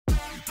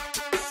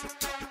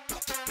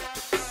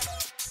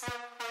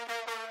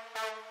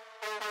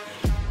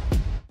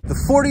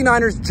The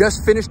 49ers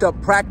just finished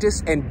up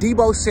practice and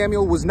Deebo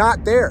Samuel was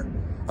not there.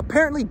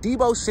 Apparently,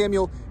 Deebo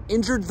Samuel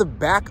injured the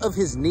back of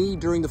his knee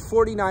during the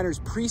 49ers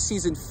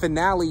preseason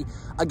finale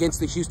against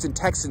the Houston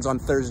Texans on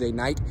Thursday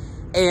night.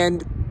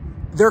 And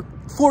their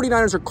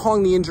 49ers are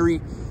calling the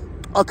injury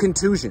a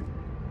contusion,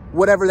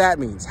 whatever that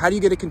means. How do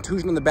you get a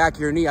contusion on the back of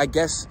your knee? I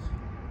guess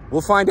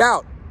we'll find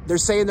out. They're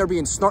saying they're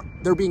being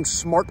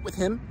smart with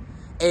him,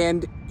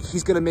 and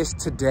he's going to miss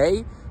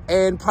today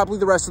and probably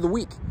the rest of the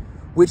week,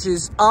 which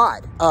is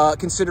odd,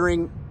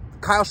 considering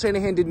Kyle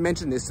Shanahan didn't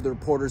mention this to the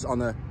reporters on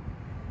the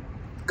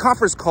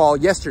conference call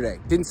yesterday.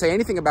 Didn't say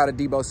anything about a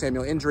Deebo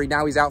Samuel injury.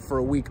 Now he's out for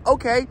a week.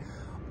 Okay,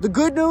 the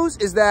good news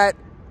is that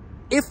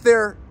if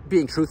they're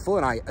being truthful,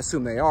 and I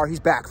assume they are, he's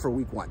back for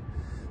week 1.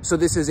 So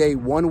this is a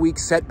 1-week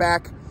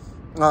setback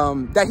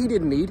that he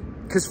didn't need,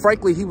 because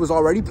frankly, he was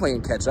already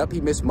playing catch up.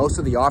 He missed most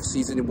of the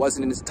offseason. It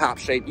wasn't in his top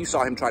shape. You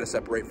saw him try to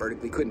separate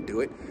vertically, couldn't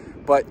do it.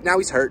 But now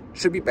he's hurt,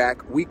 should be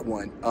back week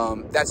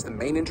 1. That's the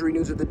main injury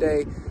news of the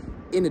day.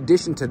 In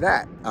addition to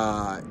that,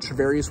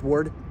 Travarius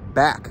Ward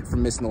back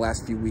from missing the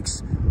last few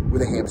weeks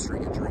with a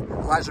hamstring injury.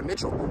 Elijah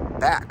Mitchell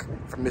back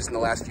from missing the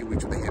last few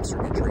weeks with a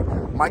hamstring injury.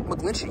 Mike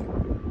McGlinchey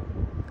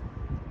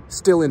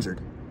still injured.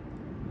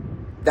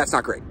 That's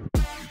not great.